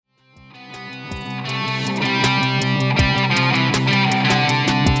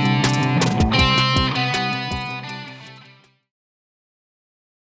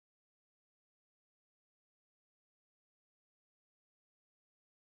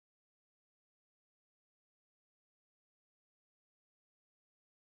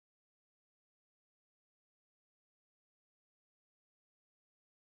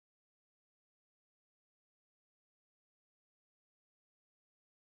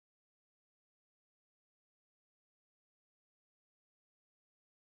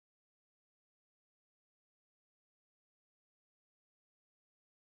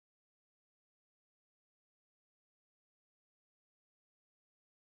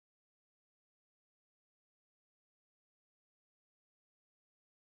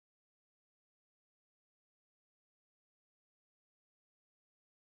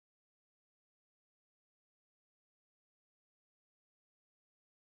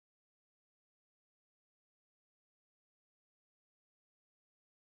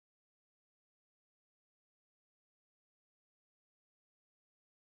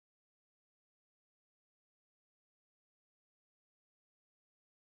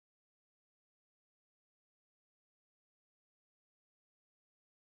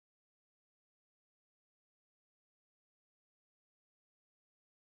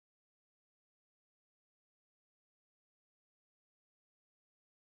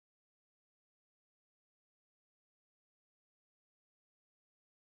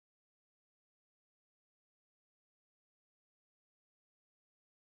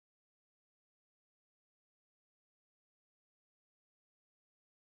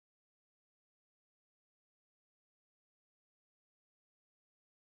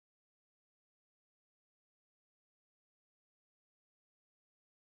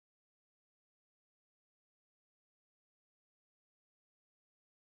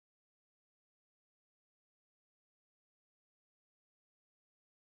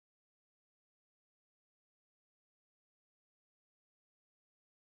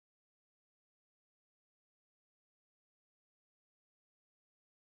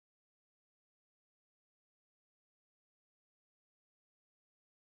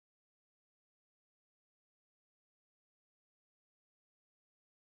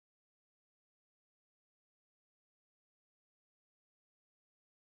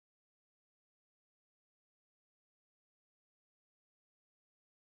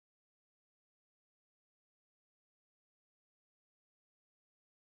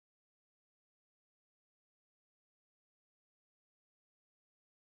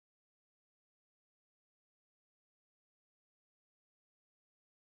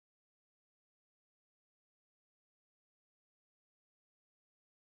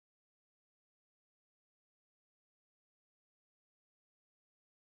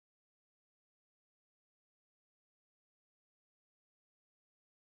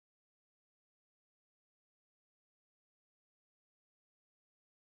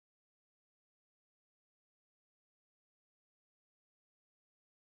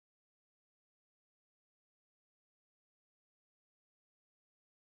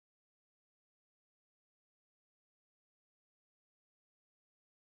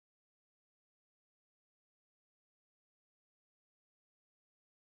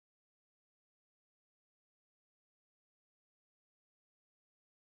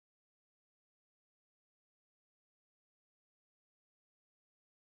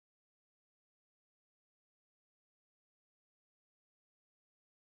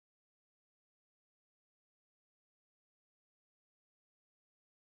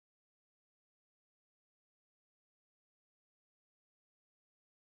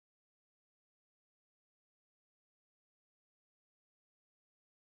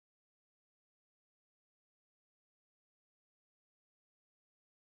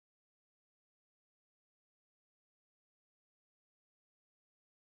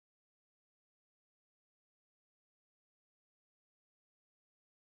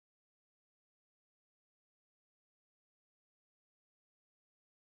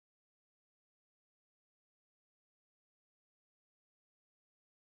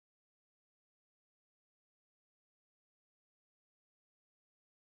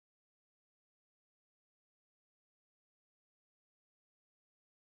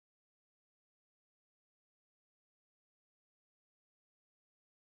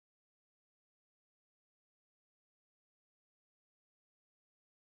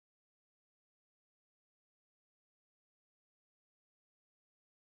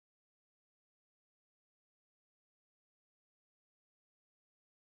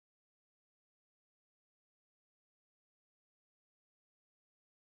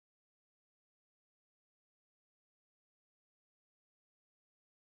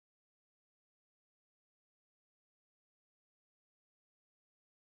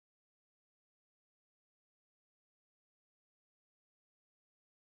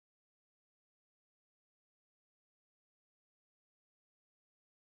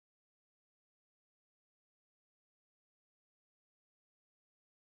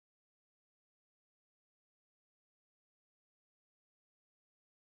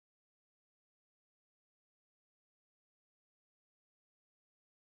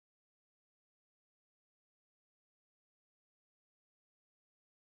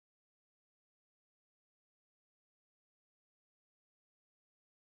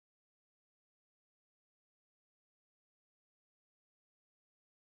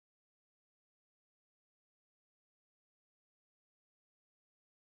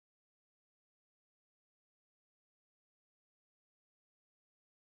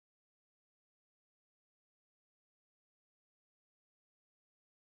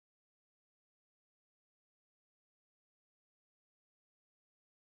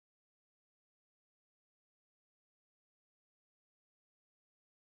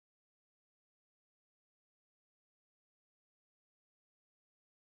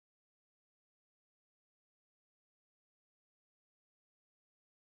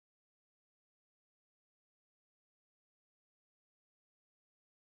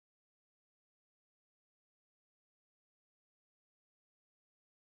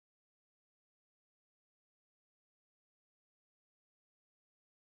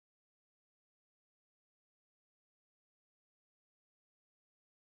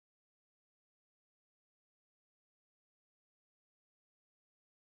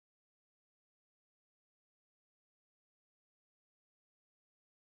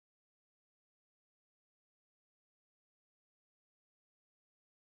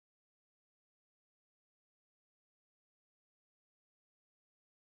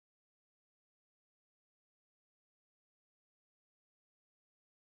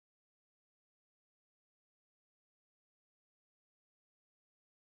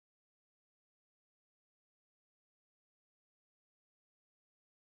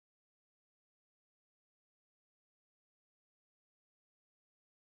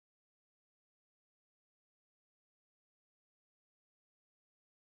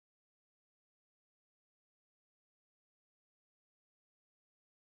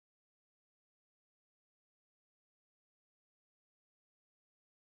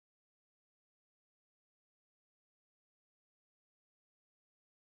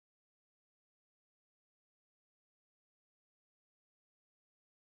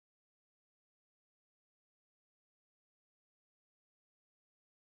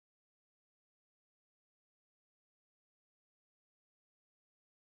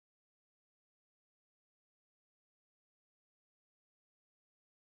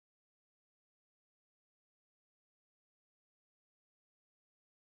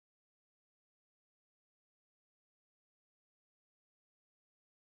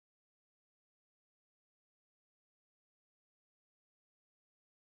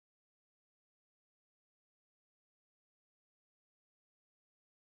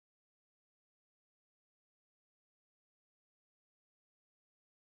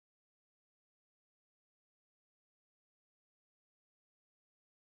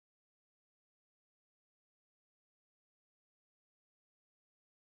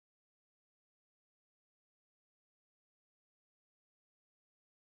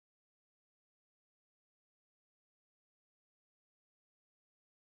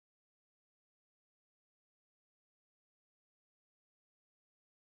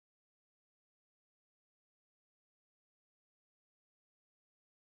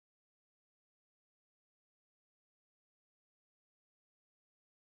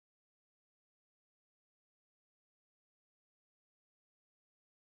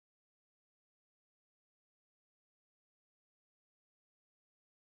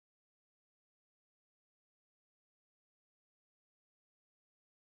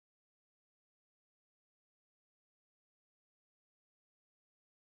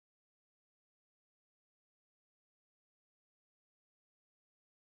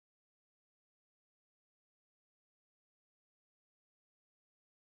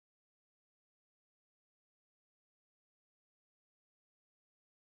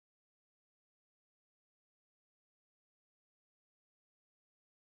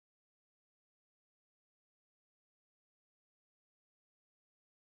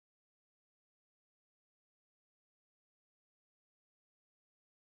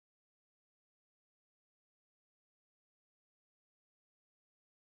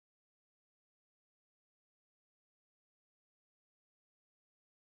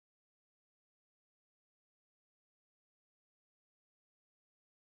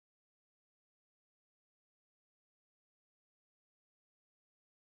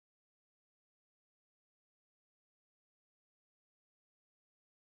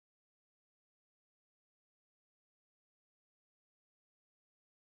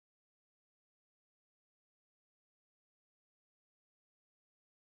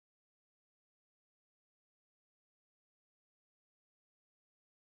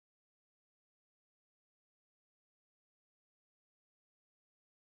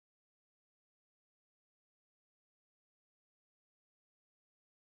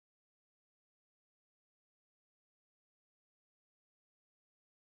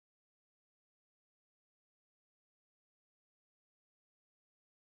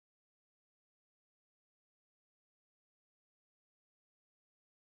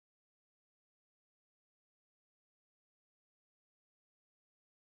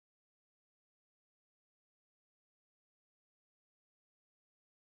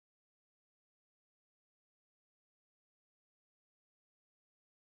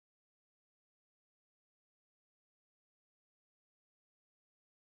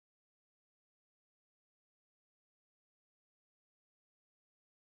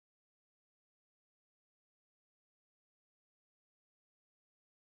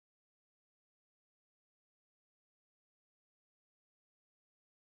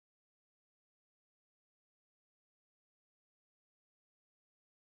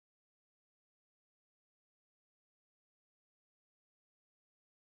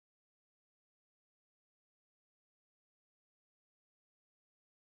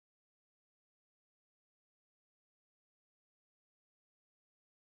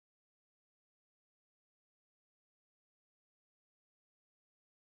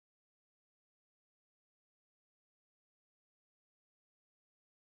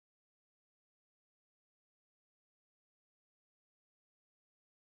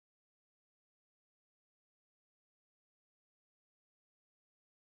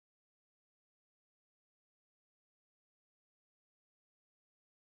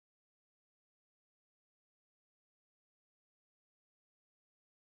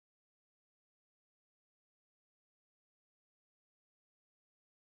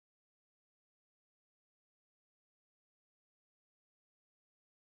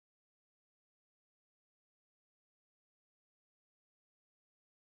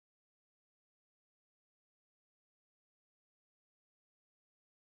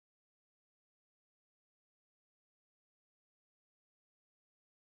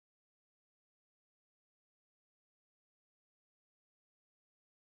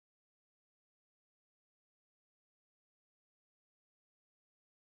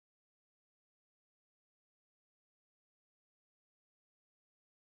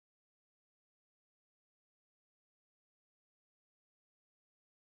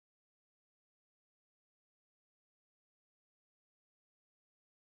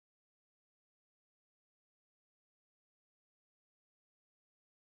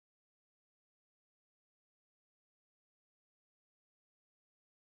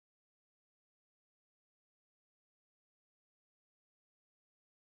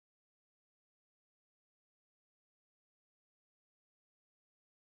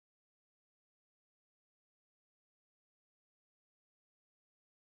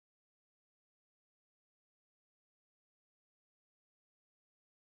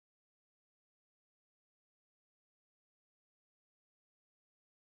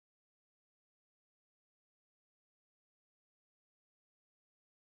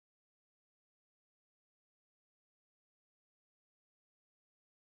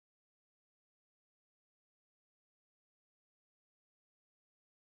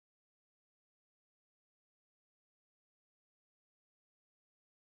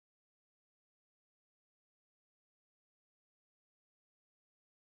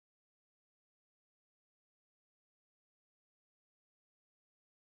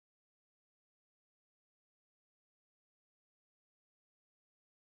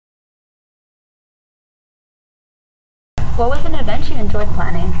What was an event you enjoyed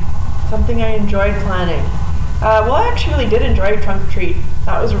planning? Something I enjoyed planning. Well, I actually really did enjoy Trunk or Treat.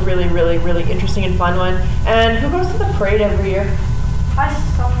 That was a really, really, really interesting and fun one. And who goes to the parade every year?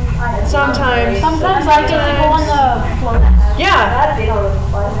 Sometimes. Sometimes I get to go on the float. Yeah.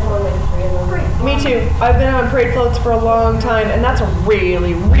 Me too. I've been on parade floats for a long time, and that's a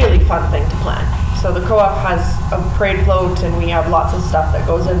really, really fun thing to plan. So the co-op has a parade float, and we have lots of stuff that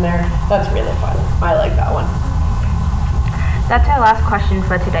goes in there. That's really fun. I like that one. That's our last question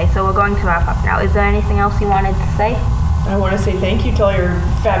for today, so we're going to wrap up now. Is there anything else you wanted to say? I want to say thank you to all your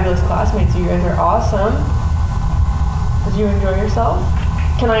fabulous classmates. You guys are awesome. Did you enjoy yourself?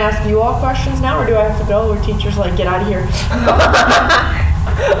 Can I ask you all questions now, or do I have to go? Or teachers like, get out of here? You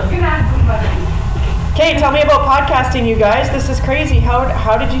can ask me questions. Okay, tell me about podcasting, you guys. This is crazy.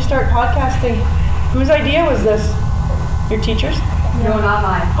 How did you start podcasting? Whose idea was this? Your teachers? No, not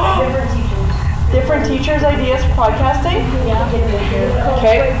mine. Different teachers. Different teachers' ideas for podcasting? Yeah.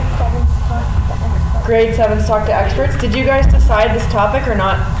 Okay. Grade 7's Talk to Experts. Did you guys decide this topic or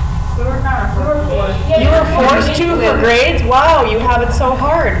not? We were forced. You were forced to for grades? Wow, you have it so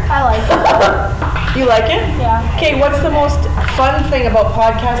hard. I like it. You like it? Yeah. Okay, what's the most fun thing about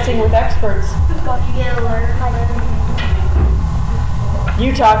podcasting with experts? You get to learn.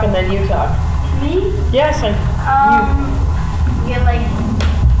 You talk and then you talk. Me? Yes, You get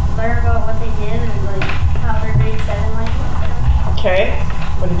learn about what they did and how their grade 7 like it. Okay.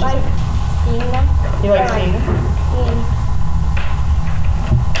 What did you say? Seeing them. You like seeing them?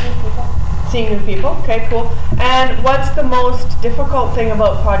 Seeing new people. Seeing new people? Okay, cool. And what's the most difficult thing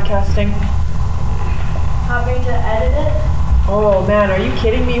about podcasting? Having to edit it. Oh man, are you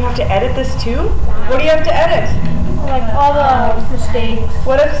kidding me? You have to edit this too? What do you have to edit? All the mistakes.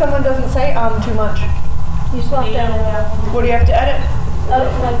 What if someone doesn't say too much? You still have to edit it. What do you have to edit? All the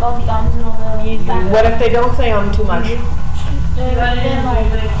ums and all the What if they don't say too much? You edit in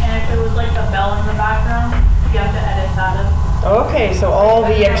music, and if it was a bell in the background, you have to edit that in. Okay, so all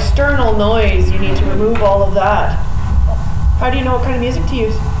the external noise, you need to remove all of that. How do you know what kind of music to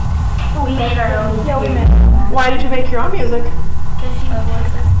use? We made our own. Yeah, we made. Why did you make your own music? Because she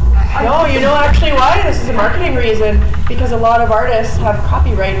voices. No, you know actually why? This is a marketing reason. Because a lot of artists have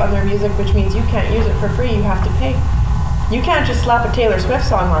copyright on their music, which means you can't use it for free, you have to pay. You can't just slap a Taylor Swift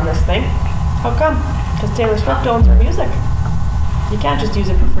song on this thing. How come? Because Taylor Swift owns her music. You can't just use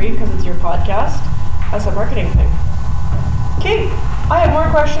it for free because it's your podcast. That's a marketing thing. Okay, I have more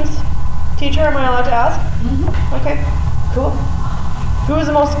questions. Teacher, am I allowed to ask? Mm-hmm. Okay, cool. Who is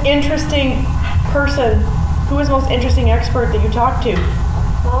the most interesting person? Who is the most interesting expert that you talked to?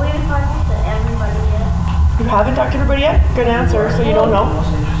 Well, we haven't talked to everybody yet. You haven't talked to everybody yet? Good answer, so you don't know.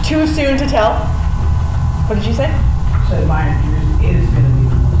 Too soon to tell. What did you say? So my is going to be.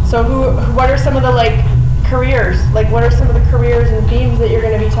 So what are some of the careers? What are some of the careers and themes that you're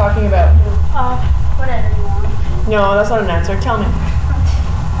going to be talking about? Whatever you want. No, that's not an answer. Tell me.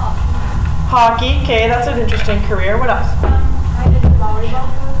 Hockey. Okay, that's an interesting career. What else? I did volleyball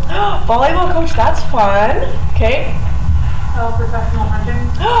coach. Volleyball coach. That's fun. Okay. Professional hunting.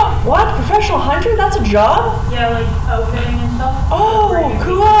 What? Professional hunter? That's a job? Yeah, outfitting and stuff. Oh,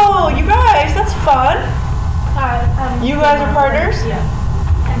 cool. You guys, that's fun. You guys are partners? Yeah.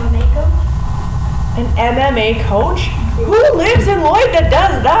 MMA coach. An MMA coach? Who lives in Lloyd that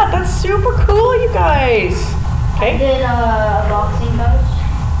does that? That's super cool, you guys. I Okay. did a boxing coach.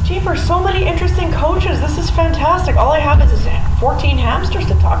 Gee, for so many interesting coaches, this is fantastic. All I have is 14 hamsters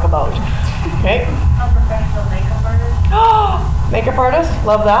to talk about. Okay. I'm a professional makeup artist. Makeup artist,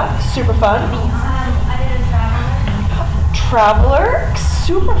 love that. Super fun. I did a Traveler,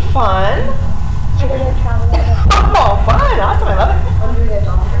 super fun. I did a traveler. Oh, fun, awesome, I love it. I did a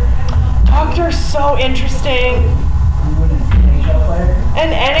doctor. Doctor's so interesting. I'm an NHL player.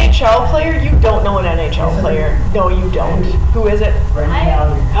 An NHL player? You don't know an NHL player. No, you don't. Who is it? Right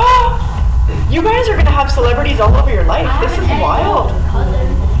now, You guys are going to have celebrities all over your life. This is wild.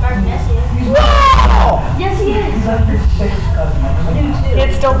 Cousin, or nephew. Wow! Yes, he is. he's like your sixth cousin.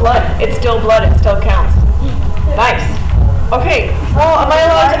 It's still blood. It's still blood. It still counts. Nice. Okay. Well, am I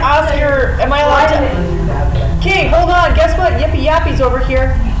allowed to ask am I allowed to? Okay, hold on. Guess what? Yippee Yappies over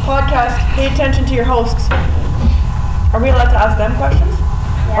here. Podcast. Pay attention to your hosts. Are we allowed to ask them questions?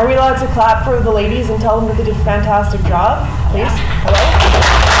 Yeah. Are we allowed to clap for the ladies and tell them that they did a fantastic job? Please. Hello?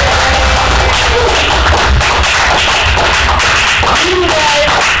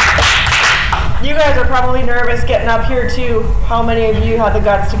 You guys are probably nervous getting up here too. How many of you had the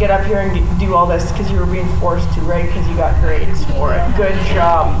guts to get up here and do all this because you were being forced to, right? Because you got grades for it. Good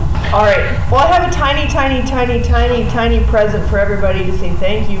job. All right. Well, I have a tiny, tiny, tiny, tiny, tiny present for everybody to say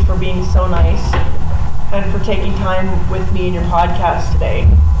thank you for being so nice. and for taking time with me in your podcast today.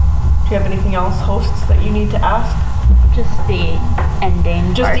 Do you have anything else, hosts, that you need to ask? Just the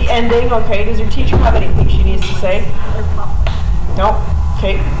ending. Just part. the ending, okay. Does your teacher have anything she needs to say? No?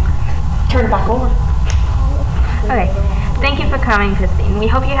 Okay. Turn it back over. Okay. Thank you for coming, Kristine. We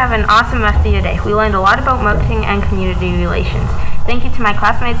hope you have an awesome rest of your day. We learned a lot about marketing and community relations. Thank you to my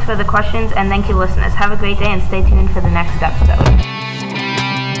classmates for the questions, and thank you, listeners. Have a great day and stay tuned for the next episode.